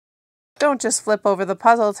Don't just flip over the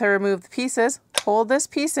puzzle to remove the pieces. Hold this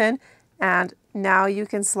piece in, and now you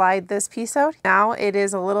can slide this piece out. Now it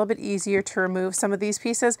is a little bit easier to remove some of these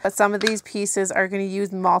pieces, but some of these pieces are going to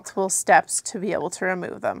use multiple steps to be able to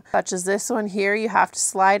remove them. Such as this one here, you have to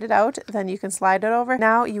slide it out, then you can slide it over.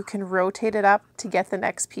 Now you can rotate it up to get the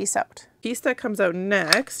next piece out. Piece that comes out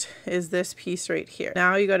next is this piece right here.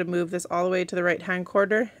 Now you got to move this all the way to the right hand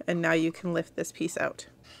corner, and now you can lift this piece out.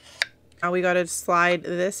 Now we got to slide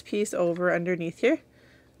this piece over underneath here,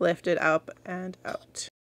 lift it up and out.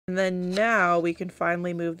 And then now we can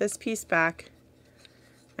finally move this piece back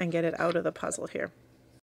and get it out of the puzzle here.